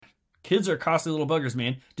kids are costly little buggers,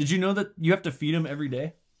 man. Did you know that you have to feed them every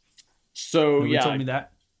day? So You told me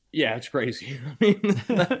that. Yeah, it's crazy. I mean,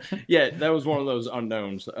 that was one of those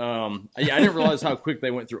unknowns. I didn't realize how quick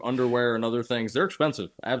they went through underwear and other things. They're expensive,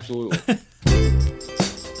 absolutely.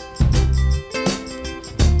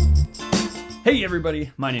 Hey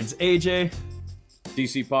everybody, my name's AJ.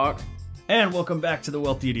 DC Pock. And welcome back to the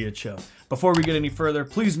Wealthy Idiot Show. Before we get any further,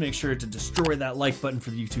 please make sure to destroy that like button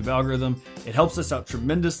for the YouTube algorithm. It helps us out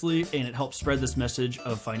tremendously, and it helps spread this message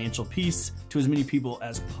of financial peace to as many people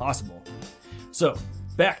as possible. So,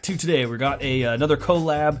 back to today. We got another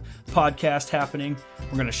collab podcast happening.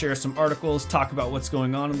 We're going to share some articles, talk about what's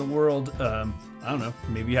going on in the world. I don't know,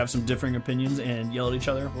 maybe you have some differing opinions and yell at each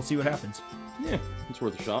other. We'll see what happens. Yeah, it's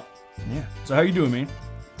worth a shot. Yeah. So how you doing, man?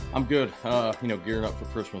 I'm good. Gearing up for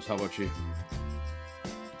Christmas. How about you?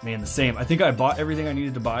 Man, the same. I think I bought everything I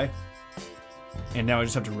needed to buy, and now I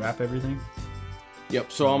just have to wrap everything.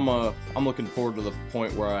 Yep. So I'm looking forward to the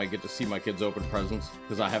point where I get to see my kids open presents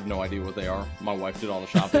because I have no idea what they are. My wife did all the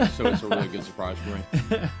shopping, so it's a really good surprise for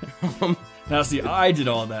me. Now, see, I did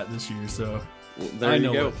all that this year, so there I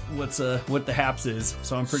you know go. what the haps is.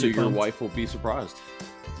 So I'm pretty. So your pumped. wife will be surprised.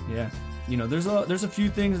 Yeah. You know, there's a few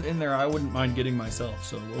things in there I wouldn't mind getting myself,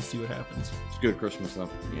 so we'll see what happens. It's good Christmas though.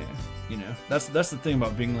 Yeah, you know, that's the thing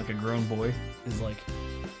about being like a grown boy is like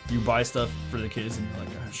you buy stuff for the kids and you're like,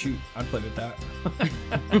 oh, shoot, I'd play with that.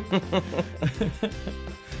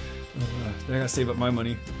 I gotta save up my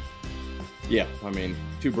money. Yeah, I mean,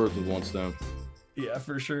 two birds with one stone. Yeah,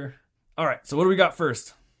 for sure. All right, so what do we got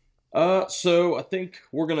first? So I think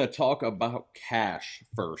we're gonna talk about cash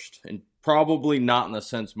first, and probably not in the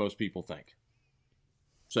sense most people think.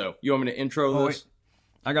 So you want me to intro this?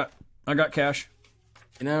 Wait. I got cash.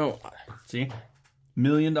 You know, see, $1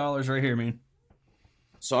 million right here, man.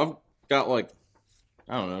 So I've got like,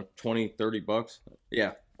 I don't know, 20, 30 bucks.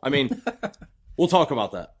 Yeah, I mean, we'll talk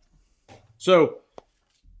about that. So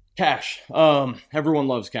cash. Everyone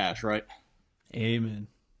loves cash, right? Amen.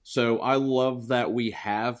 So I love that we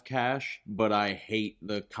have cash, but I hate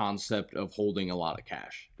the concept of holding a lot of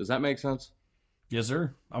cash. Does that make sense? Yes,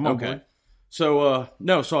 sir. I'm on board. So,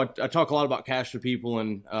 I talk a lot about cash to people,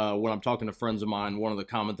 and when I'm talking to friends of mine, one of the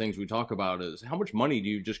common things we talk about is how much money do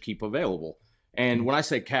you just keep available? And when I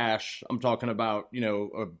say cash, I'm talking about,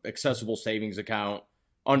 a accessible savings account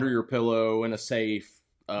under your pillow in a safe,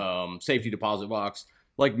 safety deposit box,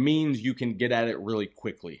 like means you can get at it really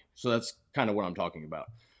quickly. So that's kind of what I'm talking about.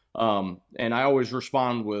 And I always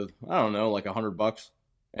respond with, I don't know, like $100.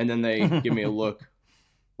 And then they give me a look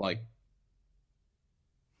like,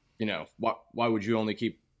 why would you only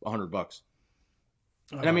keep $100?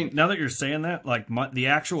 And I mean, now that you're saying that, like the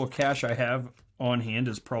actual cash I have on hand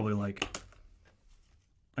is probably like,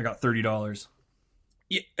 I got $30.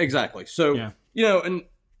 Yeah, exactly. So, yeah.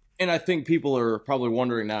 And I think people are probably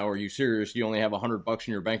wondering now, are you serious? You only have $100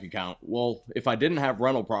 in your bank account? Well, if I didn't have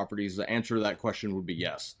rental properties, the answer to that question would be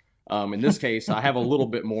yes. In this case, I have a little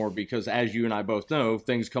bit more because, as you and I both know,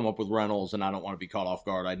 things come up with rentals and I don't want to be caught off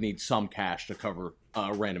guard. I need some cash to cover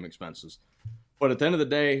random expenses. But at the end of the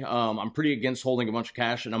day, I'm pretty against holding a bunch of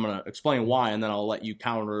cash, and I'm going to explain why, and then I'll let you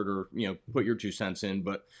counter it or, put your 2 cents in.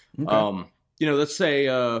 But, okay. Let's say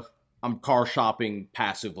I'm car shopping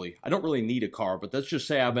passively. I don't really need a car, but let's just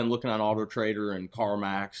say I've been looking on Auto Trader and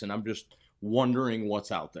CarMax, and I'm just wondering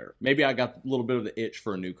what's out there. Maybe I got a little bit of the itch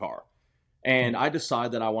for a new car. And I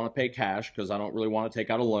decide that I want to pay cash because I don't really want to take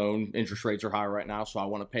out a loan. Interest rates are high right now, so I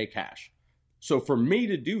want to pay cash. So for me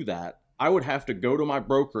to do that, I would have to go to my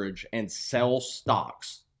brokerage and sell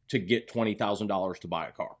stocks to get $20,000 to buy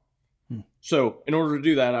a car. So in order to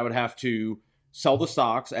do that, I would have to sell the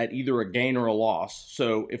stocks at either a gain or a loss.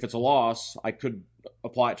 So if it's a loss, I could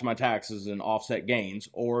apply it to my taxes and offset gains.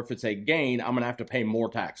 Or if it's a gain, I'm going to have to pay more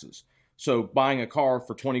taxes. So buying a car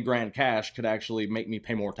for 20 grand cash could actually make me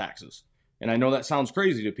pay more taxes. And I know that sounds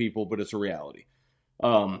crazy to people, but it's a reality.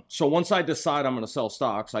 So once I decide I'm going to sell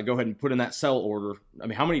stocks, I go ahead and put in that sell order. I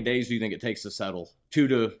mean, how many days do you think it takes to settle?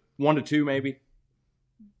 1 to 2 maybe?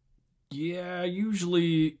 Yeah,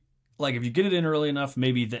 usually, like if you get it in early enough,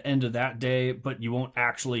 maybe the end of that day, but you won't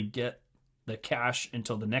actually get the cash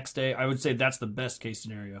until the next day. I would say that's the best case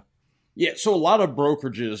scenario. Yeah, so a lot of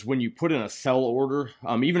brokerages, when you put in a sell order,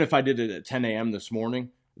 even if I did it at 10 a.m. this morning,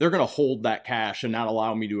 they're going to hold that cash and not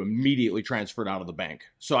allow me to immediately transfer it out of the bank.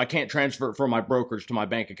 So I can't transfer it from my brokerage to my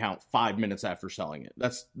bank account 5 minutes after selling it.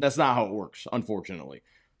 That's not how it works, unfortunately.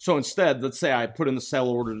 So instead, let's say I put in the sell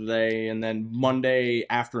order today, and then Monday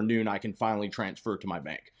afternoon, I can finally transfer it to my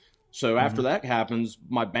bank. So after that happens,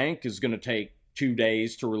 my bank is going to take 2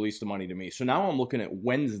 days to release the money to me. So now I'm looking at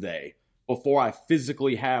Wednesday before I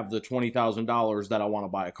physically have the $20,000 that I want to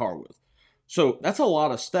buy a car with. So that's a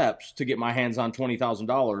lot of steps to get my hands on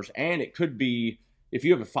 $20,000. And it could be, if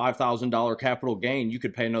you have a $5,000 capital gain, you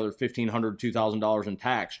could pay another $1,500, $2,000 in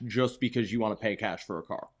tax just because you want to pay cash for a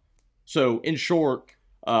car. So in short,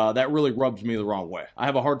 that really rubs me the wrong way. I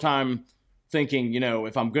have a hard time thinking,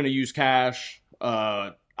 if I'm going to use cash,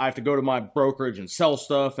 I have to go to my brokerage and sell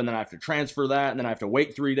stuff, and then I have to transfer that, and then I have to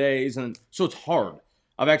wait 3 days. And so it's hard.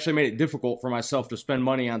 I've actually made it difficult for myself to spend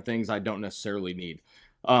money on things I don't necessarily need.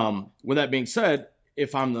 With that being said,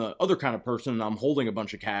 if I'm the other kind of person and I'm holding a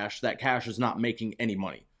bunch of cash, that cash is not making any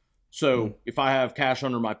money. So if I have cash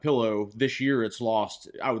under my pillow this year, it's lost,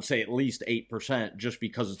 I would say at least 8% just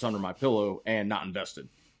because it's under my pillow and not invested.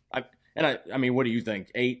 I mean, what do you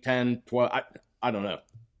think? 8, 10, 12? I don't know.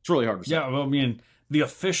 It's really hard to say. Yeah, well, I mean, the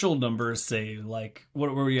official numbers say, like,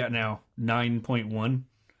 what were we at now? 9.1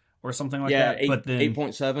 or something like that? But then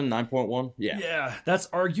 8.7, 9.1. Yeah, that's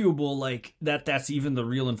arguable, like, that's even the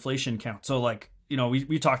real inflation count. So, like,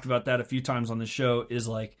 we talked about that a few times on the show, is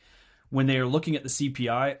like, when they're looking at the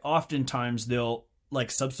CPI, oftentimes they'll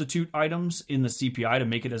like substitute items in the CPI to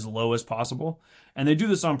make it as low as possible. And they do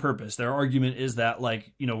this on purpose. Their argument is that,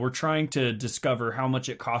 like, we're trying to discover how much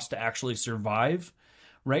it costs to actually survive,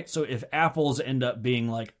 right? So if apples end up being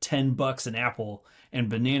like $10 an apple and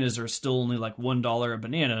bananas are still only like $1 a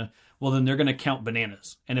banana, well, then they're going to count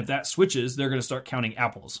bananas. And if that switches, they're going to start counting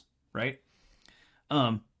apples, right?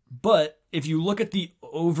 But if you look at the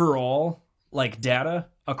overall like data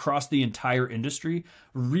across the entire industry,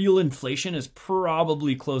 real inflation is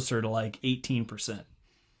probably closer to like 18%.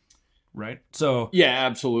 Right? So yeah,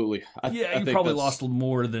 absolutely. I you probably lost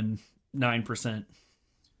more than 9%.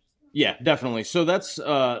 Yeah, definitely. So that's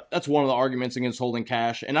one of the arguments against holding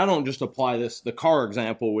cash. And I don't just apply this. The car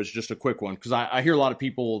example was just a quick one, because I hear a lot of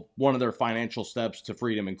people, one of their financial steps to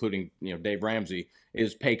freedom, including Dave Ramsey,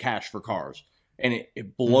 is pay cash for cars. And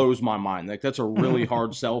it blows my mind. Like, that's a really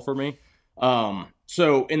hard sell for me.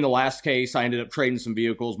 So in the last case, I ended up trading some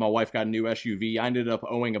vehicles. My wife got a new SUV. I ended up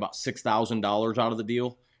owing about $6,000 out of the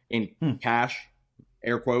deal in cash,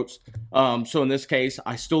 air quotes. So in this case,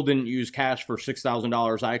 I still didn't use cash for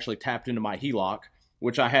 $6,000. I actually tapped into my HELOC,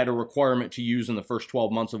 which I had a requirement to use in the first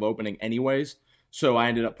 12 months of opening anyways. So I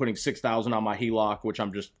ended up putting $6,000 on my HELOC, which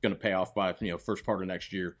I'm just going to pay off by, first part of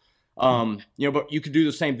next year. But you could do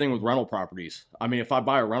the same thing with rental properties. I mean, if I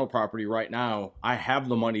buy a rental property right now, I have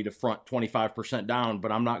the money to front 25% down,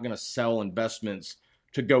 but I'm not going to sell investments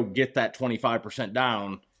to go get that 25%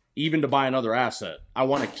 down, even to buy another asset. I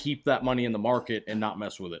want to keep that money in the market and not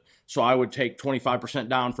mess with it. So I would take 25%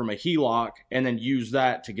 down from a HELOC and then use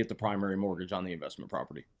that to get the primary mortgage on the investment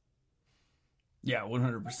property. Yeah,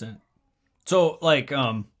 100%. So like,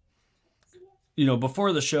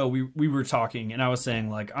 before the show, we were talking, and I was saying,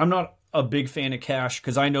 like, I'm not a big fan of cash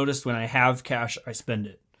because I noticed when I have cash, I spend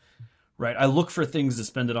it, right? I look for things to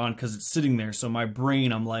spend it on because it's sitting there. So my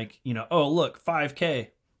brain, I'm like, oh, look, $5,000.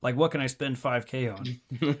 Like, what can I spend $5,000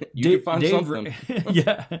 on? You can find something.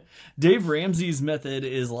 Yeah. Dave Ramsey's method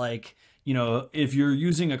is like, if you're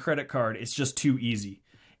using a credit card, it's just too easy.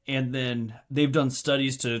 And then they've done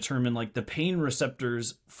studies to determine, like, the pain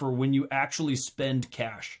receptors for when you actually spend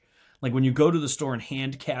cash. Like, when you go to the store and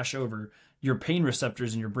hand cash over, your pain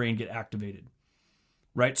receptors in your brain get activated,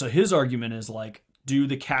 right? So his argument is, like, do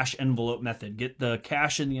the cash envelope method. Get the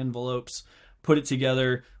cash in the envelopes, put it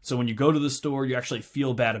together, so when you go to the store, you actually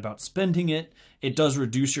feel bad about spending it. It does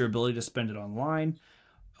reduce your ability to spend it online.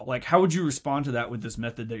 Like, how would you respond to that with this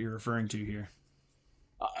method that you're referring to here?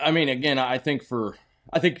 I mean, again, I think so.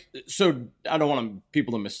 I don't want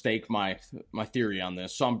people to mistake my theory on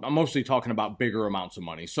this. So I'm mostly talking about bigger amounts of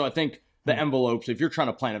money. So I think the envelopes, if you're trying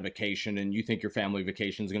to plan a vacation and you think your family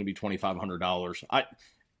vacation is going to be $2,500,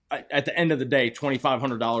 at the end of the day,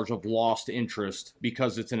 $2,500 of lost interest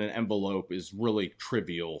because it's in an envelope is really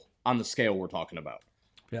trivial on the scale we're talking about.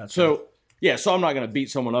 Yeah. So I'm not going to beat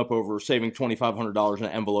someone up over saving $2,500 in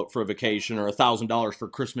an envelope for a vacation or $1,000 for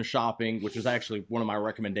Christmas shopping, which is actually one of my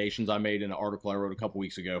recommendations I made in an article I wrote a couple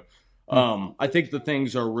weeks ago. I think the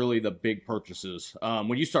things are really the big purchases.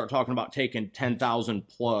 When you start talking about taking $10,000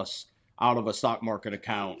 plus out of a stock market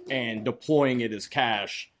account and deploying it as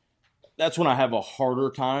cash, that's when I have a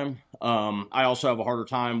harder time. I also have a harder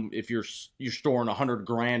time if you're storing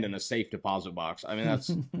 $100,000 in a safe deposit box. I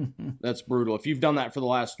mean, that's brutal. If you've done that for the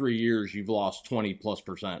last 3 years, you've lost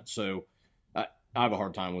 20+%. So I have a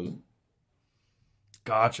hard time with it.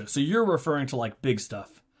 Gotcha. So you're referring to like big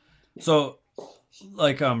stuff. So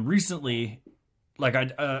like recently, like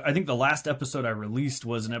I think the last episode I released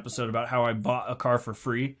was an episode about how I bought a car for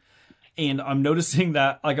free. And I'm noticing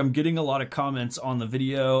that like I'm getting a lot of comments on the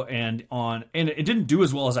video and it didn't do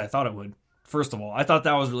as well as I thought it would. First of all, I thought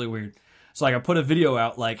that was really weird. So like I put a video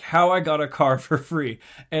out like how I got a car for free,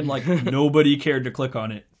 and like nobody cared to click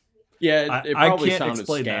on it. Yeah, it probably sounded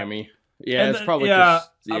scammy. Yeah, it's probably just,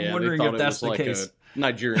 I'm wondering if that's the case. A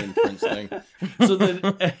Nigerian prince thing. So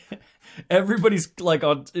then everybody's like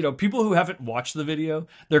on, people who haven't watched the video,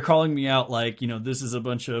 they're calling me out like, this is a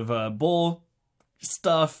bunch of bull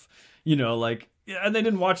stuff, like, and they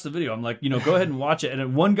didn't watch the video. I'm like, go ahead and watch it. And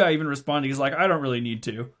then one guy even responded, he's like, I don't really need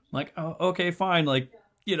to. I'm like, oh, okay, fine. Like,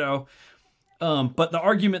 but the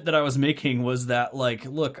argument that I was making was that like,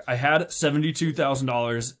 look, I had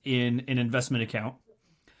 $72,000 in an investment account.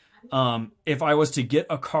 If I was to get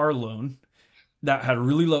a car loan that had a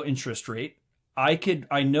really low interest rate,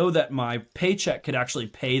 I know that my paycheck could actually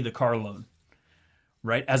pay the car loan,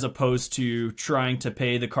 right? As opposed to trying to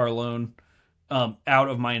pay the car loan out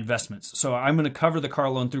of my investments. So I'm going to cover the car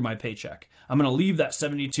loan through my paycheck. I'm going to leave that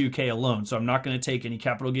 $72K alone. So I'm not going to take any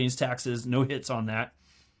capital gains taxes, no hits on that.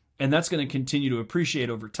 And that's going to continue to appreciate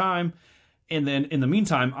over time. And then in the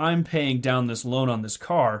meantime, I'm paying down this loan on this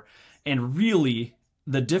car. And really,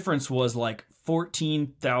 the difference was like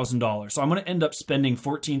 $14,000. So I'm going to end up spending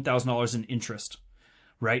 $14,000 in interest,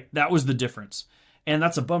 right? That was the difference. And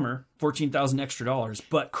that's a bummer, $14,000 extra dollars.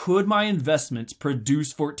 But could my investments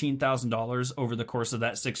produce $14,000 over the course of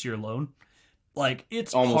that 6-year loan? Like,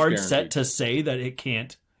 it's almost hard guaranteed. set to say that it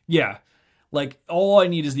can't. Yeah. Like, all I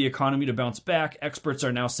need is the economy to bounce back. Experts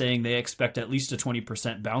are now saying they expect at least a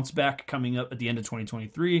 20% bounce back coming up at the end of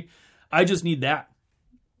 2023. I just need that.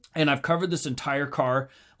 And I've covered this entire car.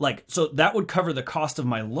 Like, so that would cover the cost of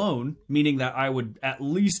my loan, meaning that I would at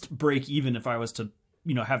least break even if I was to,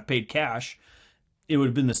 have paid cash. It would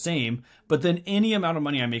have been the same. But then any amount of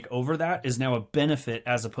money I make over that is now a benefit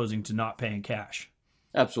as opposing to not paying cash.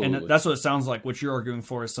 Absolutely. And that's what it sounds like. What you're arguing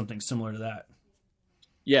for is something similar to that.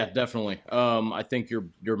 Yeah, definitely. I think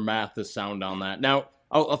your math is sound on that. Now,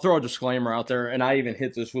 I'll throw a disclaimer out there, and I even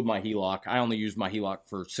hit this with my HELOC. I only used my HELOC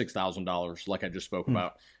for $6,000, like I just spoke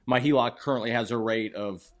about. My HELOC currently has a rate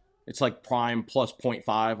of, it's like prime plus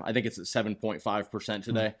 0.5. I think it's at 7.5%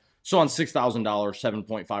 today. So on $6,000,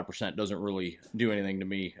 7.5% doesn't really do anything to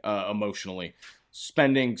me emotionally.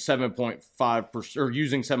 Spending 7.5% or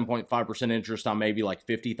using 7.5% interest on maybe like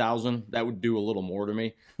 50,000, that would do a little more to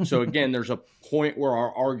me. So again, there's a point where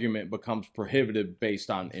our argument becomes prohibitive based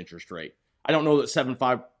on interest rate. I don't know that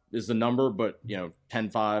 7.5 is the number, but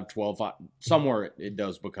 10.5, 12.5, somewhere it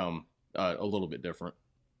does become a little bit different.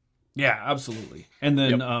 Yeah, absolutely. And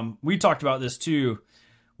then we talked about this too,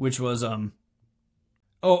 which was the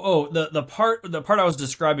part I was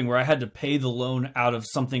describing where I had to pay the loan out of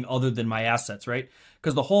something other than my assets, right?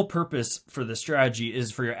 Because the whole purpose for this strategy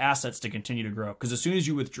is for your assets to continue to grow. Because as soon as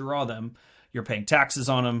you withdraw them, you're paying taxes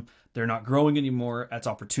on them. They're not growing anymore. That's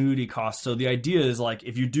opportunity cost. So the idea is like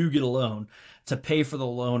if you do get a loan, to pay for the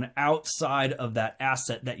loan outside of that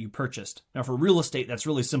asset that you purchased. Now for real estate, that's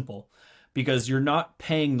really simple because you're not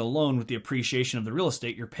paying the loan with the appreciation of the real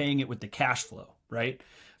estate. You're paying it with the cash flow, right?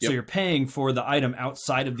 So you're paying for the item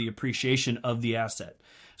outside of the appreciation of the asset.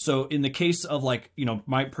 So in the case of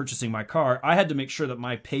my purchasing my car, I had to make sure that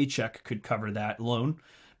my paycheck could cover that loan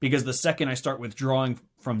because the second I start withdrawing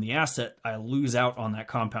from the asset, I lose out on that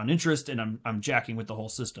compound interest and I'm jacking with the whole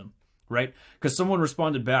system, right? Because someone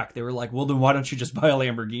responded back. They were like, well, then why don't you just buy a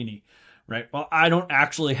Lamborghini, right? Well, I don't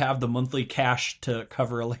actually have the monthly cash to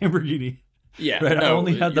cover a Lamborghini. Yeah. Right? I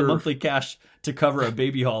only had the monthly cash to cover a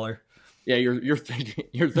baby hauler. Yeah, your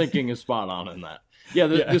thinking is spot on in that. Yeah,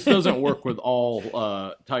 this doesn't work with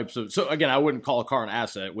all types of. So again, I wouldn't call a car an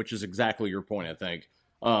asset, which is exactly your point. I think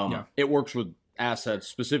it works with assets,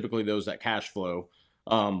 specifically those that cash flow.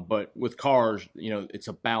 But with cars, it's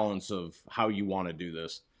a balance of how you want to do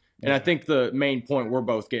this. And I think the main point we're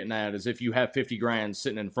both getting at is if you have 50 grand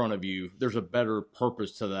sitting in front of you, there's a better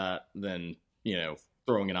purpose to that than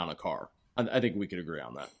throwing it on a car. I think we could agree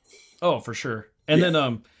on that. Oh, for sure. And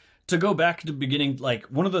then to go back to the beginning, like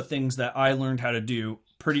one of the things that I learned how to do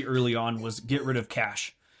pretty early on was get rid of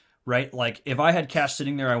cash, right? Like if I had cash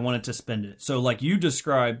sitting there, I wanted to spend it. So like you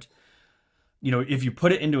described, if you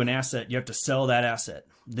put it into an asset, you have to sell that asset.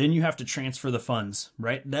 Then you have to transfer the funds,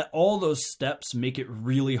 right? That all those steps make it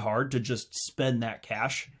really hard to just spend that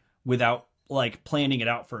cash without like planning it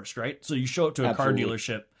out first, right? So you show up to a car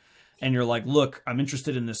dealership and you're like, look, I'm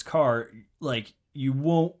interested in this car. Like you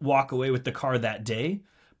won't walk away with the car that day.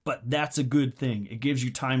 But that's a good thing. It gives you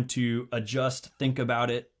time to adjust, think about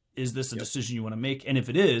it. Is this a decision you want to make? And if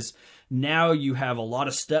it is, now you have a lot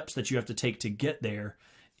of steps that you have to take to get there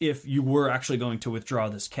if you were actually going to withdraw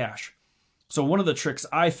this cash. So one of the tricks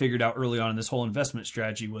I figured out early on in this whole investment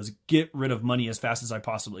strategy was get rid of money as fast as I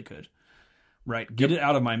possibly could. Right? Get it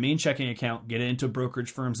out of my main checking account, get it into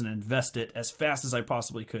brokerage firms, and invest it as fast as I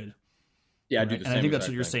possibly could. Yeah, right? I do the same. And I think that's what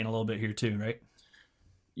thing. you're saying a little bit here too, right?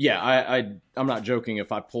 Yeah, I'm not joking.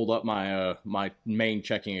 If I pulled up my my main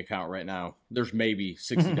checking account right now, there's maybe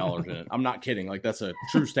 $60 in it. I'm not kidding. Like, that's a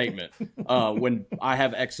true statement. When I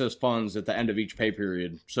have excess funds at the end of each pay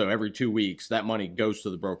period, so every 2 weeks, that money goes to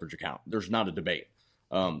the brokerage account. There's not a debate.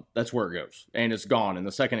 That's where it goes, and it's gone. And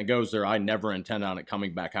the second it goes there, I never intend on it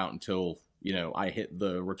coming back out until I hit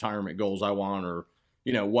the retirement goals I want, or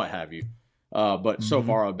what have you. But so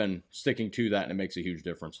far, I've been sticking to that, and it makes a huge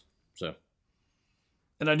difference. So.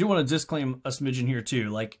 And I do want to disclaim a smidgen here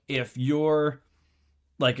too. Like, if you're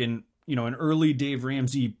like an early Dave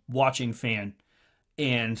Ramsey watching fan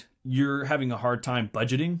and you're having a hard time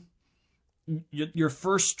budgeting, your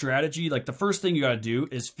first strategy, like the first thing you got to do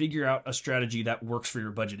is figure out a strategy that works for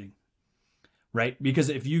your budgeting, right? Because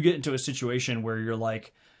if you get into a situation where you're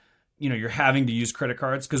like, you're having to use credit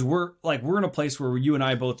cards, because we're in a place where you and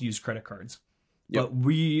I both use credit cards, Yep. but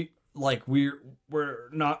we're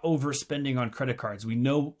not overspending on credit cards. We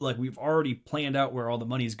know, like, we've already planned out where all the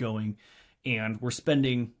money's going, and we're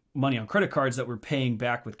spending money on credit cards that we're paying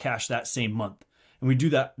back with cash that same month. And we do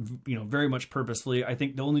that, very much purposefully. I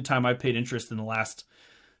think the only time I paid interest in the last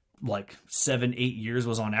 7-8 years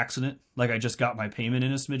was on accident. Like, I just got my payment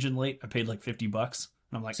in a smidgen late. I paid like $50.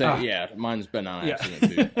 And I'm like, Yeah, mine's been on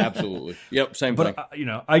accident too. Absolutely. Yep, same thing.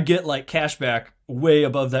 But I get like cash back way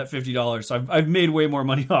above that $50. So I've made way more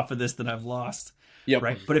money off of this than I've lost. Yep.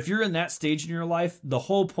 Right. But if you're in that stage in your life, the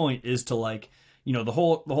whole point is to the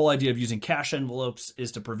whole idea of using cash envelopes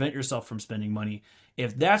is to prevent yourself from spending money.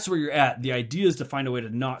 If that's where you're at, the idea is to find a way to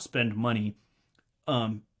not spend money.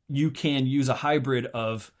 You can use a hybrid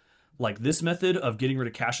of like this method of getting rid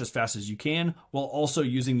of cash as fast as you can, while also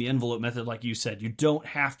using the envelope method. Like you said, you don't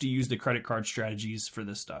have to use the credit card strategies for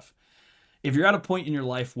this stuff. If you're at a point in your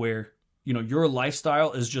life where, your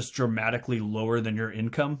lifestyle is just dramatically lower than your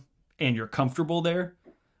income and you're comfortable there,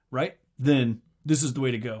 right? Then this is the way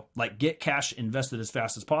to go. Like, get cash invested as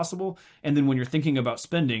fast as possible. And then when you're thinking about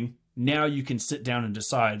spending, now you can sit down and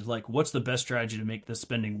decide, like, what's the best strategy to make this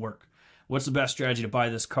spending work? What's the best strategy to buy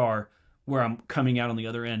this car where I'm coming out on the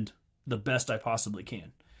other end the best I possibly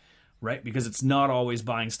can, right? Because it's not always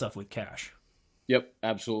buying stuff with cash. Yep,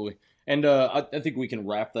 absolutely. And I think we can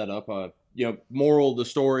wrap that up. Moral of the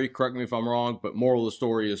story, correct me if I'm wrong, but moral of the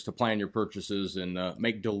story is to plan your purchases and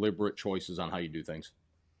make deliberate choices on how you do things.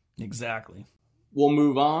 Exactly. We'll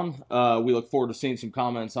move on. We look forward to seeing some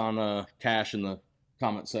comments on cash in the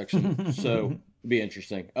comment section. So it'll be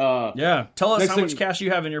interesting. Yeah. Tell us how much cash you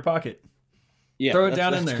have in your pocket. Yeah, throw it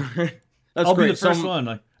down in there. Great. That's I'll great. be the first one.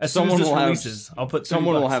 Like, as soon as this releases, I'll put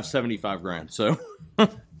someone $30. will have $75,000. So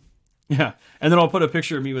yeah, and then I'll put a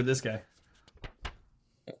picture of me with this guy.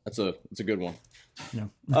 That's a good one.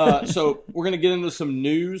 Yeah. So we're gonna get into some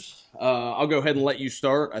news. I'll go ahead and let you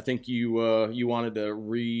start. I think you wanted to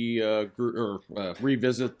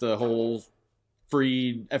revisit the whole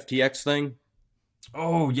free FTX thing.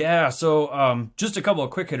 Oh yeah. So just a couple of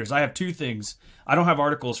quick hitters. I have two things. I don't have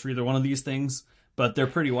articles for either one of these things, but they're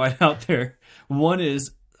pretty wide out there. One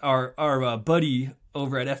is our buddy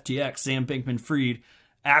over at FTX, Sam Bankman-Fried,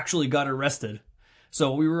 actually got arrested.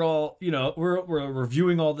 So we were all, we're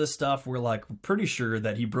reviewing all this stuff. We're like, pretty sure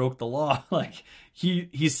that he broke the law. Like,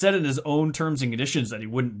 he said in his own terms and conditions that he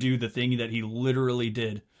wouldn't do the thing that he literally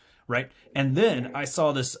did, right? And then I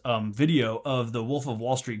saw this video of the Wolf of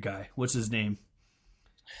Wall Street guy. What's his name?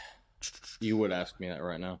 You would ask me that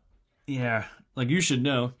right now. Yeah, like, you should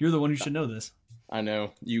know. You're the one who should know this. I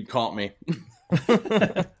know. You caught me.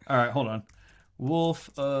 All right, hold on. Wolf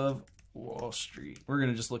of Wall Street. We're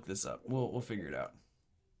gonna just look this up. We'll figure it out.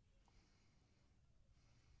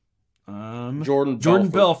 Jordan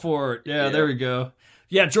Belfort. Yeah, there we go.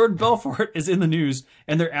 Yeah, Jordan Belfort is in the news,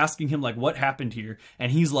 and they're asking him, like, what happened here,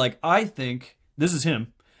 and he's like, I think, this is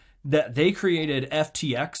him, that they created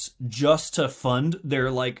FTX just to fund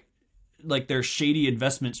their like their shady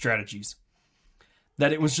investment strategies.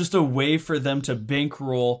 That it was just a way for them to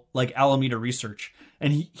bankroll like Alameda Research.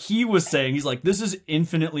 And he was saying, he's like, this is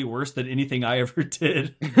infinitely worse than anything I ever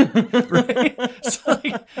did. Right? So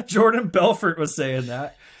like, Jordan Belfort was saying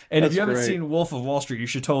that. And if you haven't seen Wolf of Wall Street, you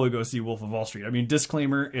should totally go see Wolf of Wall Street. I mean,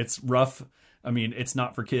 disclaimer, it's rough. I mean, it's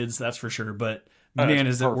not for kids, that's for sure. But man,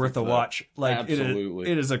 is it worth a watch. Like,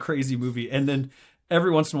 absolutely. It is a crazy movie. And then every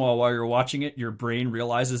once in a while you're watching it, your brain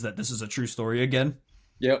realizes that this is a true story again.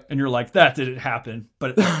 Yep. And you're like, that didn't happen.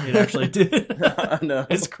 But it actually did. I know.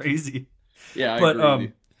 It's crazy. Yeah, I agree with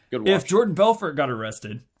you. Good watch. If Jordan Belfort got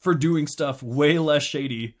arrested for doing stuff way less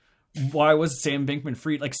shady, why was Sam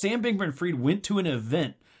Bankman-Fried? Like, Sam Bankman-Fried went to an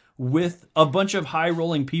event with a bunch of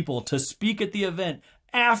high-rolling people to speak at the event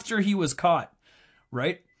after he was caught,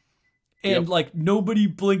 right? And, like, nobody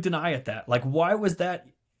blinked an eye at that. Like, why was that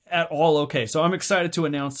at all okay? So I'm excited to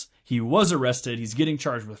announce he was arrested. He's getting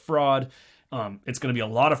charged with fraud. It's going to be a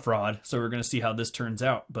lot of fraud, so we're going to see how this turns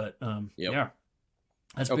out. But, yeah,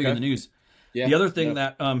 that's big in the news. Yeah. The other thing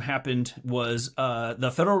that happened was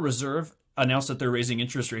the Federal Reserve announced that they're raising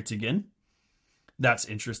interest rates again. That's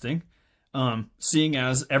interesting. Seeing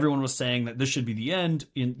as everyone was saying that this should be the end,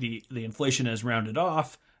 in the inflation has rounded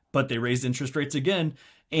off, but they raised interest rates again.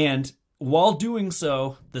 And while doing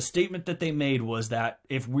so, the statement that they made was that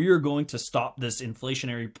if we are going to stop this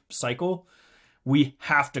inflationary cycle, we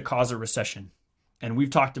have to cause a recession. And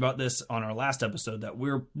we've talked about this on our last episode, that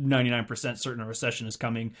we're 99% certain a recession is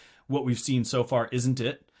coming. What we've seen so far isn't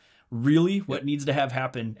it. Really, what needs to have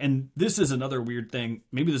happen, and this is another weird thing,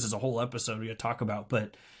 maybe this is a whole episode we could talk about,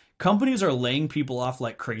 but companies are laying people off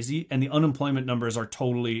like crazy, and the unemployment numbers are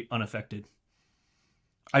totally unaffected.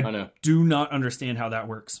 I know. Do not understand how that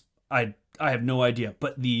works. I have no idea.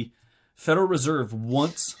 But the Federal Reserve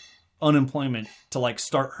wants unemployment to like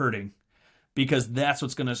start hurting, because that's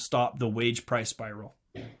what's going to stop the wage price spiral,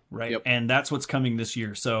 right? Yep. And that's what's coming this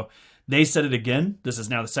year. So they said it again. This is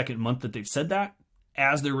now the second month that they've said that,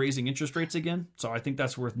 as they're raising interest rates again. So I think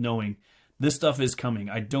that's worth knowing. This stuff is coming.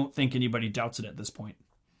 I don't think anybody doubts it at this point.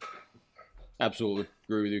 Absolutely.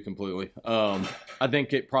 Agree with you completely. I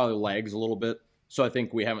think it probably lags a little bit. So I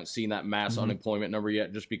think we haven't seen that mass unemployment number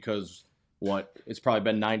yet, just because it's probably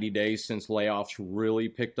been 90 days since layoffs really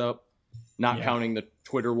picked up. Not counting the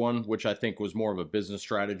Twitter one, which I think was more of a business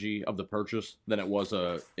strategy of the purchase than it was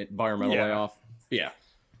a environmental layoff. Yeah.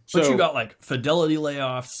 But you got like Fidelity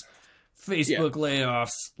layoffs, Facebook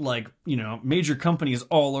layoffs, like, major companies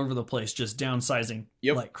all over the place just downsizing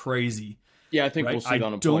like crazy. Yeah, I think we'll see the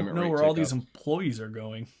unemployment rate. I don't know where all these employees are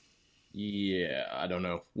going. Yeah, I don't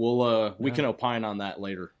know. We can opine on that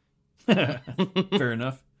later. Fair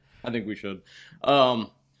enough. I think we should. All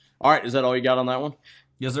right, is that all you got on that one?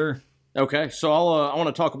 Yes, sir. Okay, so I want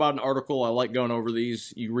to talk about an article. I like going over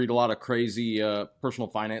these. You read a lot of crazy personal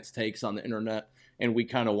finance takes on the internet, and we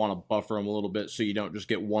kind of want to buffer them a little bit so you don't just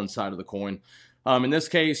get one side of the coin. In this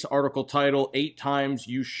case, article title, 8 times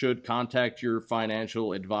you should contact your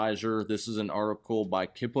financial advisor. This is an article by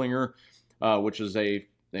Kiplinger, which is they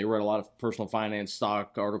write a lot of personal finance,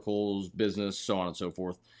 stock articles, business, so on and so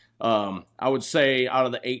forth. I would say out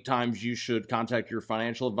of the 8 times you should contact your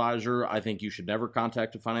financial advisor, I think you should never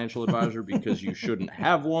contact a financial advisor because you shouldn't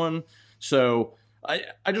have one. So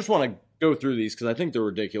I just want to go through these because I think they're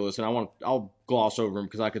ridiculous, and I'll gloss over them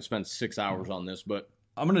because I could spend 6 hours on this. But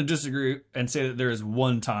I'm going to disagree and say that there is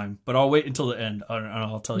one time, but I'll wait until the end and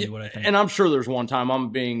I'll tell you what I think. And I'm sure there's one time. I'm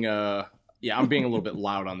being a little bit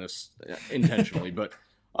loud on this intentionally, but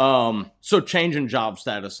so changing job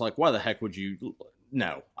status, like why the heck would you?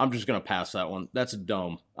 No, I'm just going to pass that one. That's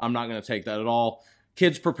dumb. I'm not going to take that at all.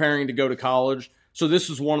 Kids preparing to go to college. So this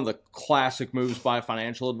is one of the classic moves by a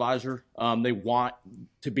financial advisor. They want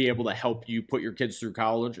to be able to help you put your kids through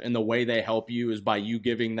college. And the way they help you is by you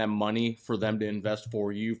giving them money for them to invest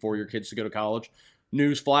for you, for your kids to go to college.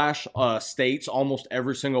 Newsflash, states, almost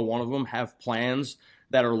every single one of them have plans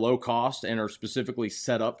that are low cost and are specifically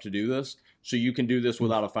set up to do this. So you can do this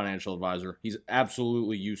without a financial advisor. He's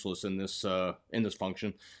absolutely useless in this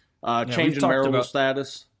function. Change in marital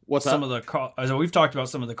status. What's some that? So we've talked about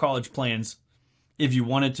some of the college plans. If you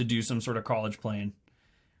wanted to do some sort of college plan,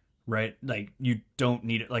 right? Like you don't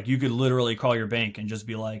need it. Like you could literally call your bank and just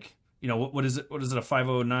be like, what is it? What is it? A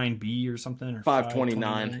 509B or something? Or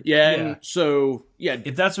 529. Yeah. And so, yeah.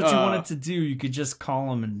 If that's what you wanted to do, you could just call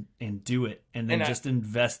them and do it. And then just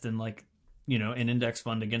invest in an index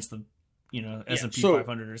fund against the, S&P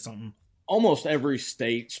 500 or something. Almost every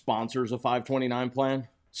state sponsors a 529 plan.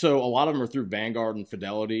 So a lot of them are through Vanguard and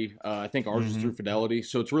Fidelity. I think ours is through Fidelity.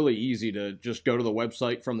 So it's really easy to just go to the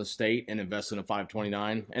website from the state and invest in a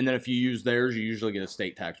 529. And then if you use theirs, you usually get a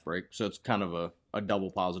state tax break. So it's kind of a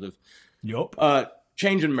double positive. Yup.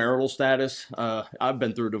 Change in marital status. I've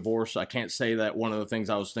been through a divorce. I can't say that one of the things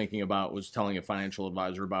I was thinking about was telling a financial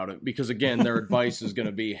advisor about it. Because, again, their advice is going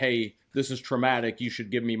to be, hey, this is traumatic. You should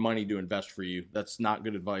give me money to invest for you. That's not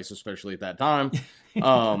good advice, especially at that time.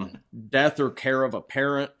 Death or care of a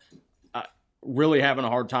parent. Really having a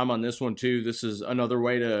hard time on this one, too. This is another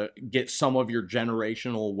way to get some of your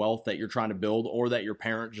generational wealth that you're trying to build or that your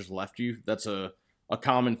parent just left you. That's a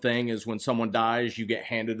common thing is when someone dies, you get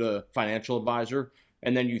handed a financial advisor.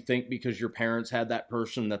 and then you think because your parents had that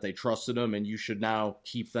person that they trusted them and you should now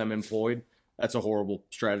keep them employed. That's a horrible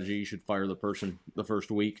strategy. You should fire the person the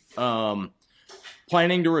first week.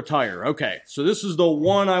 Planning to retire. Okay, so this is the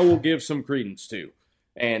one I will give some credence to.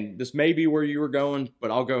 And this may be where you were going,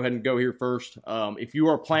 but I'll go ahead and go here first. If you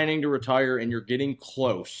are planning to retire and you're getting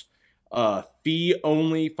close,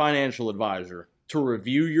 fee-only financial advisor to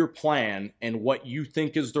review your plan and what you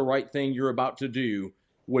think is the right thing you're about to do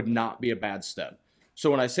would not be a bad step.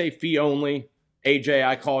 So when I say fee-only, AJ,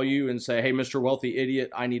 I call you and say, hey, Mr. Wealthy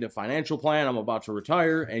Idiot, I need a financial plan. I'm about to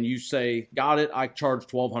retire. And you say, got it. I charge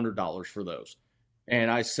 $1,200 for those. And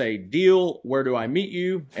I say, deal, where do I meet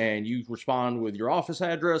you? And you respond with your office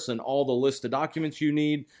address and all the list of documents you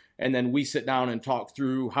need. And then we sit down and talk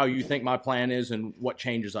through how you think my plan is and what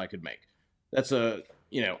changes I could make. That's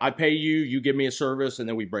I pay you, you give me a service, and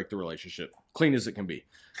then we break the relationship. Clean as it can be.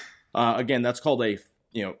 Again, that's called a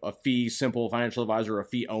fee simple financial advisor, a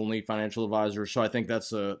fee only financial advisor. So I think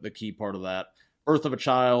that's the key part of that. Birth of a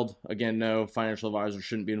child, again, no, financial advisor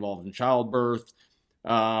shouldn't be involved in childbirth.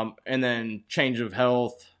 And then change of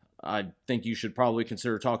health. I think you should probably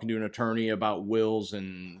consider talking to an attorney about wills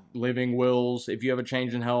and living wills. If you have a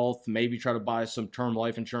change in health, maybe try to buy some term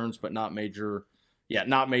life insurance, but not major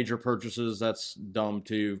purchases. That's dumb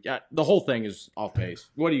too. Yeah, the whole thing is off base.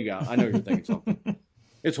 What do you got? I know you're thinking something.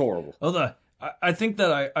 It's horrible. Well, I think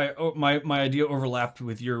that my idea overlapped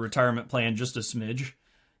with your retirement plan just a smidge.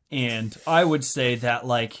 And I would say that,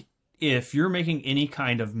 like, if you're making any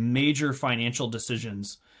kind of major financial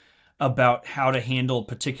decisions about how to handle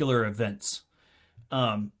particular events,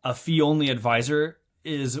 a fee-only advisor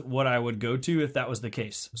is what I would go to if that was the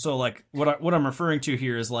case. So, like, what I'm referring to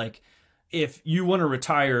here is, like, if you want to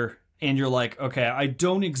retire and you're like, okay, I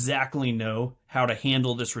don't exactly know how to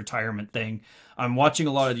handle this retirement thing. I'm watching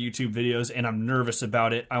a lot of the YouTube videos and I'm nervous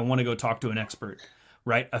about it. I want to go talk to an expert,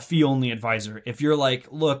 right? A fee-only advisor. If you're like,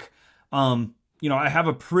 look, I have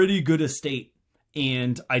a pretty good estate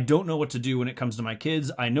and I don't know what to do when it comes to my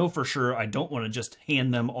kids. I know for sure I don't want to just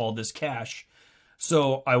hand them all this cash.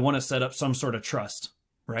 So I want to set up some sort of trust,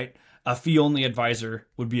 right? A fee-only advisor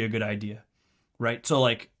would be a good idea, right? So,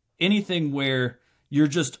 like, anything where you're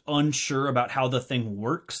just unsure about how the thing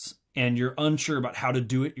works and you're unsure about how to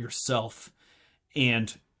do it yourself.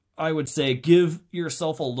 And I would say give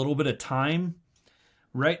yourself a little bit of time,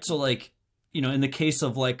 right? So, like, in the case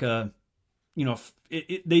of like they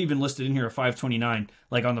even listed in here a 529,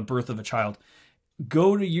 like on the birth of a child.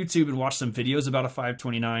 Go to YouTube and watch some videos about a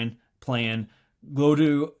 529 plan. Go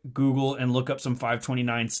to Google and look up some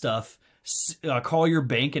 529 stuff. Call your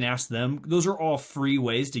bank and ask them. Those are all free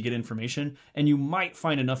ways to get information, and you might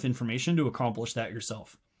find enough information to accomplish that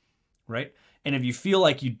yourself, right? And if you feel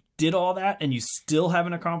like you did all that and you still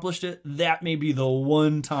haven't accomplished it, that may be the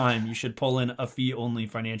one time you should pull in a fee-only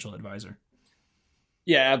financial advisor.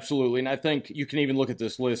 Yeah, absolutely. And I think you can even look at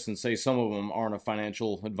this list and say some of them aren't a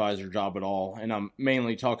financial advisor job at all. And I'm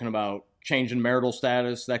mainly talking about change in marital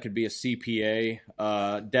status. That could be a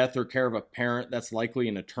CPA, death or care of a parent. That's likely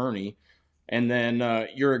an attorney. And then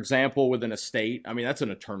your example with an estate, I mean, that's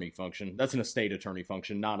an attorney function. That's an estate attorney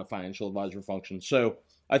function, not a financial advisor function. So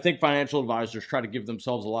I think financial advisors try to give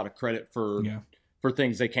themselves a lot of credit for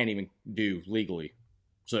things they can't even do legally.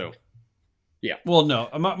 So, yeah. Well, no,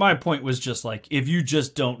 my point was just like, if you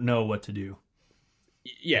just don't know what to do.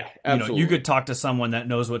 Yeah, absolutely. You could talk to someone that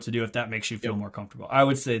knows what to do if that makes you feel more comfortable. I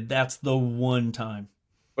would say that's the one time.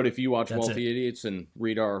 But if you watch Wealthy Idiots and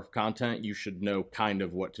read our content, you should know kind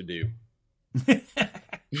of what to do. Yeah,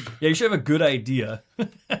 you should have a good idea.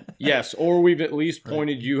 Yes, or we've at least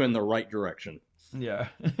pointed you in the right direction. Yeah.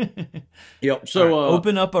 Yep. So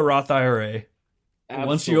open up a Roth IRA. Absolutely.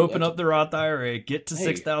 Once you open up the Roth IRA, get to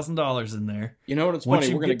 $6,000 in there. You know what? It's Once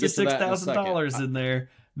funny. you We're going to get to $6,000 in there,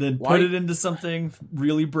 then put it into something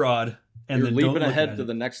really broad, and then leaping ahead to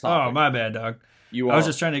the next topic. Oh, my bad, dog. I was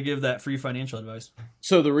just trying to give that free financial advice.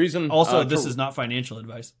 So the reason, also, this is not financial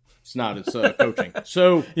advice. It's not. It's coaching.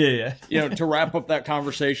 So yeah. To wrap up that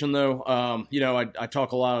conversation, though, I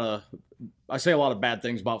talk I say a lot of bad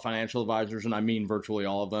things about financial advisors, and I mean virtually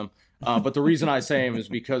all of them. But the reason I say them is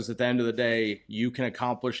because at the end of the day, you can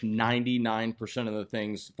accomplish 99% of the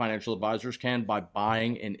things financial advisors can by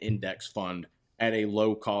buying an index fund at a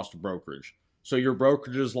low cost brokerage. So your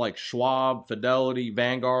brokerages like Schwab, Fidelity,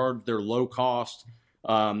 Vanguard, they're low cost.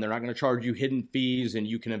 They're not going to charge you hidden fees, and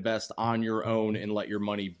you can invest on your own and let your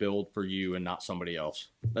money build for you and not somebody else.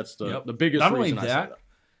 That's the biggest reason I say that.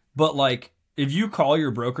 But like, if you call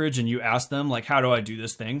your brokerage and you ask them, like, how do I do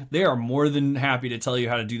this thing? They are more than happy to tell you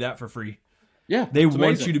how to do that for free. Yeah. They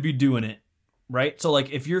want you to be doing it, right? So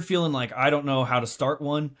like, if you're feeling like, I don't know how to start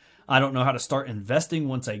one, I don't know how to start investing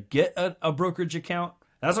once I get a brokerage account.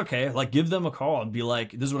 That's okay. Like, give them a call and be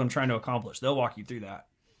like, this is what I'm trying to accomplish. They'll walk you through that.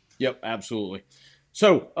 Yep, absolutely.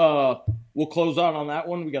 So we'll close out on that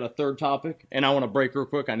one. We got a third topic, and I want to break real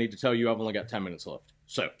quick. I need to tell you I've only got 10 minutes left.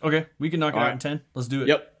 So okay, we can knock it out in 10. Let's do it.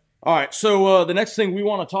 Yep. All right. So the next thing we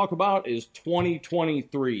want to talk about is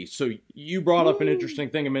 2023. So you brought up an interesting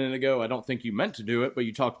thing a minute ago. I don't think you meant to do it, but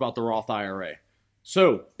you talked about the Roth IRA.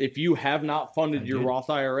 So if you have not funded your Roth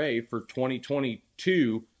IRA for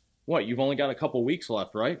 2022, what? You've only got a couple weeks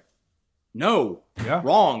left, right? No,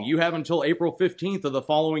 wrong. You have until April 15th of the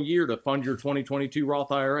following year to fund your 2022 Roth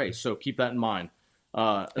IRA. So keep that in mind.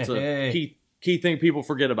 That's a key thing people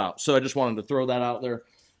forget about. So I just wanted to throw that out there.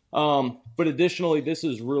 But additionally, this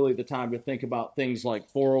is really the time to think about things like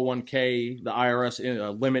 401k. The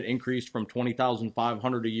IRS limit increased from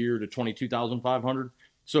 $20,500 a year to $22,500.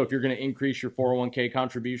 So if you're going to increase your 401k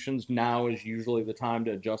contributions, now is usually the time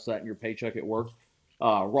to adjust that in your paycheck at work.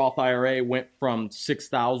 Roth IRA went from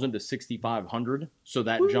 $6,000 to $6,500, so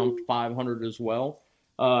that jumped $500 as well.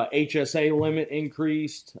 HSA limit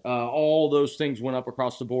increased. All those things went up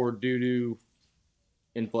across the board due to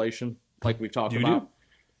inflation, like we talked about.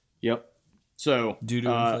 Yep. So due to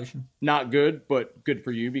inflation, not good, but good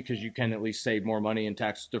for you because you can at least save more money in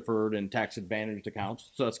tax deferred and tax advantaged accounts.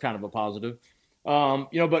 So that's kind of a positive.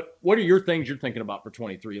 But what are your things you're thinking about for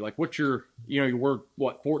 23? Like what's we're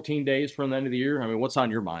 14 days from the end of the year? I mean, what's on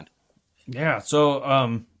your mind? Yeah.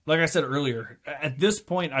 So, like I said earlier, at this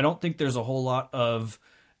point, I don't think there's a whole lot of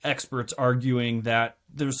experts arguing that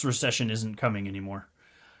this recession isn't coming anymore,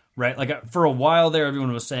 right? Like for a while there,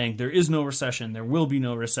 everyone was saying there is no recession, there will be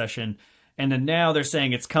no recession. And then now they're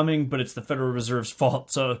saying it's coming, but it's the Federal Reserve's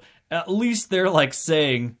fault. So at least they're like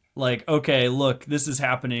saying, like, okay, look, this is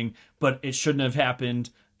happening, but it shouldn't have happened.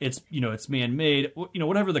 It's, it's man-made,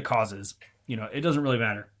 whatever the cause is, it doesn't really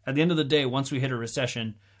matter. At the end of the day, once we hit a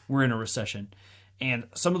recession, we're in a recession. And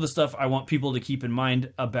some of the stuff I want people to keep in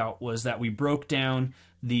mind about was that we broke down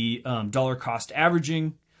the dollar cost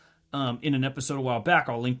averaging in an episode a while back.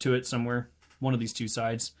 I'll link to it somewhere, one of these two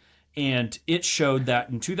sides. And it showed that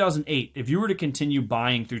in 2008, if you were to continue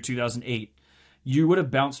buying through 2008, you would have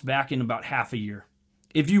bounced back in about half a year.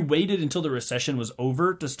 If you waited until the recession was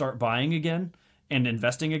over to start buying again and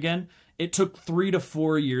investing again, it took 3 to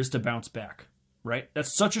 4 years to bounce back, right?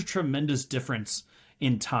 That's such a tremendous difference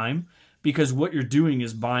in time because what you're doing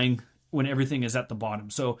is buying when everything is at the bottom.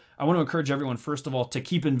 So I want to encourage everyone, first of all, to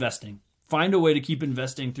keep investing. Find a way to keep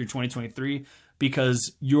investing through 2023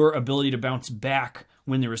 because your ability to bounce back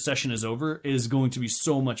when the recession is over is going to be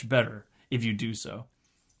so much better if you do so.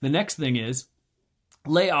 The next thing is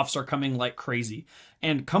layoffs are coming like crazy.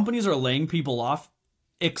 And companies are laying people off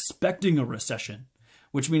expecting a recession,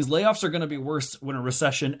 which means layoffs are going to be worse when a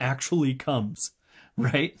recession actually comes,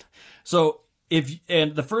 right? So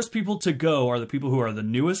and the first people to go are the people who are the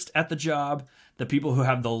newest at the job, the people who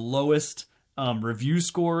have the lowest review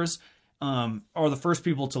scores are the first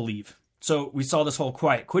people to leave. So we saw this whole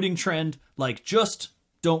quiet quitting trend, like just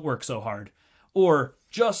don't work so hard. Or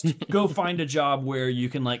just go find a job where you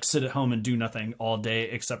can like sit at home and do nothing all day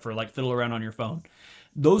except for like fiddle around on your phone.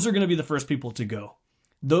 Those are going to be the first people to go.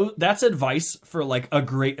 Though that's advice for like a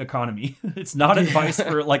great economy. It's not advice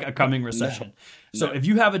for like a coming recession. So if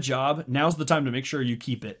you have a job, now's the time to make sure you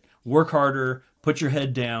keep it. Work harder, put your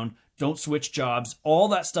head down, don't switch jobs. All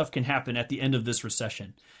that stuff can happen at the end of this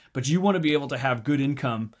recession. But you want to be able to have good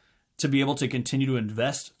income to be able to continue to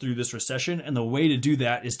invest through this recession. And the way to do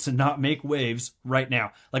that is to not make waves right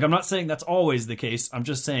now. Like, I'm not saying that's always the case. I'm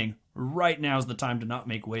just saying right now is the time to not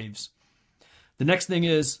make waves. The next thing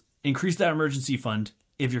is increase that emergency fund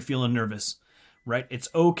if you're feeling nervous, right? It's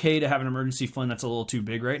okay to have an emergency fund that's a little too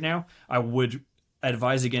big right now. I would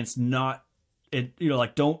advise against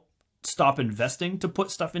don't stop investing to put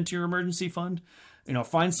stuff into your emergency fund.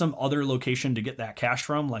 Find some other location to get that cash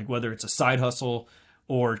from, like whether it's a side hustle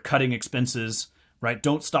or cutting expenses, right?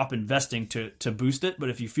 Don't stop investing to boost it. But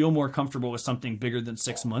if you feel more comfortable with something bigger than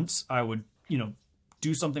 6 months, I would,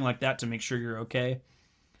 do something like that to make sure you're okay.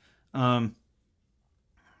 I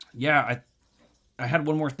had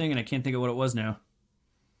one more thing and I can't think of what it was now.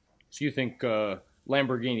 So you think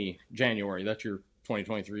Lamborghini January, that's your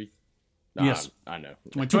 2023? No, yes. I know.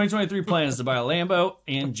 My 2023 plan is to buy a Lambo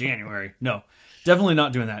in January. No, definitely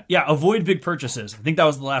not doing that. Yeah, avoid big purchases. I think that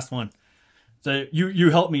was the last one. So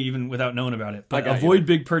you helped me even without knowing about it. But avoid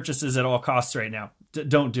big purchases at all costs right now.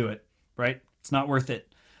 Don't do it, right? It's not worth it.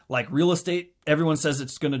 Like real estate, everyone says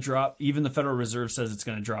it's going to drop. Even the Federal Reserve says it's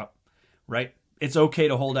going to drop, right? It's okay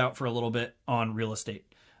to hold out for a little bit on real estate.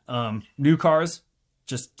 New cars,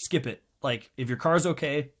 just skip it. Like if your car's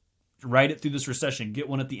okay, ride it through this recession. Get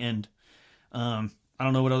one at the end. I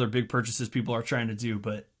don't know what other big purchases people are trying to do,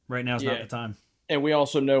 but right now is not the time. And we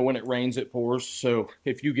also know when it rains, it pours. So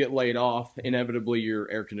if you get laid off, inevitably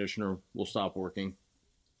your air conditioner will stop working.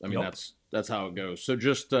 I mean, that's how it goes. So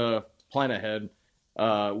just plan ahead.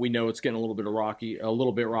 We know it's getting a little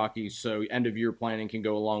bit rocky. So end of year planning can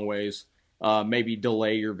go a long ways. Maybe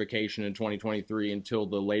delay your vacation in 2023 until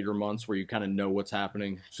the later months where you kind of know what's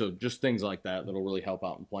happening. So just things like that'll really help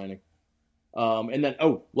out in planning. And then,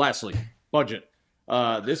 lastly, budget.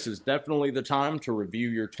 This is definitely the time to review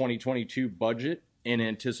your 2022 budget in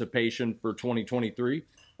anticipation for 2023.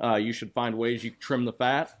 You should find ways you can trim the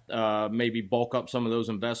fat, maybe bulk up some of those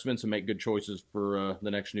investments and make good choices for the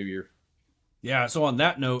next new year. Yeah, so on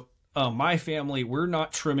that note, my family, we're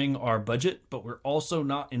not trimming our budget, but we're also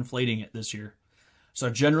not inflating it this year. So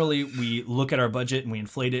generally, we look at our budget and we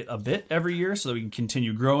inflate it a bit every year so that we can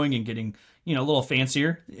continue growing and getting, a little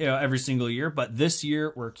fancier every single year. But this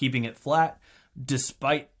year, we're keeping it flat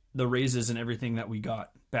despite the raises and everything that we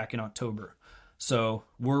got back in October. So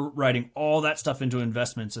we're writing all that stuff into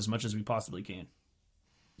investments as much as we possibly can.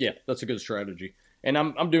 Yeah, that's a good strategy. And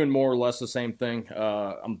I'm doing more or less the same thing.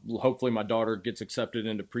 Hopefully my daughter gets accepted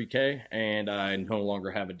into pre-K and I no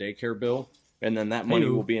longer have a daycare bill. And then that money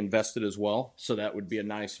will be invested as well. So that would be a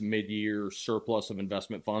nice mid-year surplus of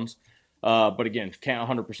investment funds. But again, can't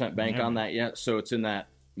 100% bank on that yet. So it's in that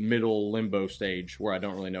middle limbo stage where I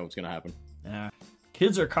don't really know what's going to happen. Yeah.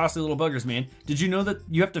 Kids are costly little buggers, man. Did you know that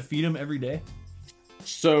you have to feed them every day?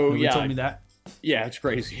 So You told me that. Yeah, it's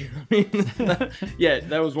crazy. I mean,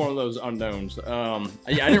 that was one of those unknowns. I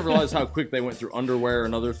didn't realize how quick they went through underwear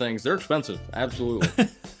and other things. They're expensive, absolutely.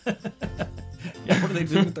 Yeah, what do they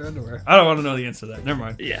do with their underwear? I don't want to know the answer to that. Never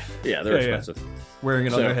mind. Yeah, they're expensive. Wearing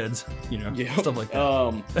it on their heads, stuff like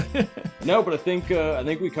that. No, but I think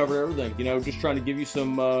we covered everything. Just trying to give you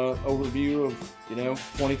some overview of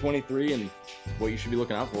 2023 and what you should be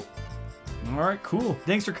looking out for. All right, cool.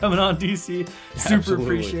 Thanks for coming on, DC. Super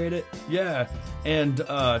appreciate it. Yeah, and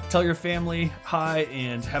tell your family hi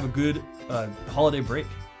and have a good holiday break.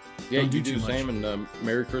 Yeah, you do the same, and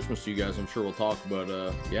Merry Christmas to you guys. I'm sure we'll talk, but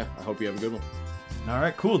I hope you have a good one. All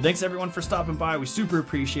right, cool. Thanks everyone for stopping by. We super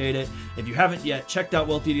appreciate it. If you haven't yet, checked out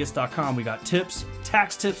wealthidiots.com. We got tips,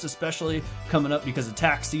 tax tips especially, coming up because of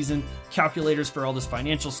tax season, calculators for all this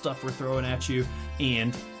financial stuff we're throwing at you,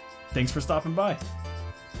 and thanks for stopping by.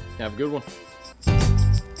 Have a good one.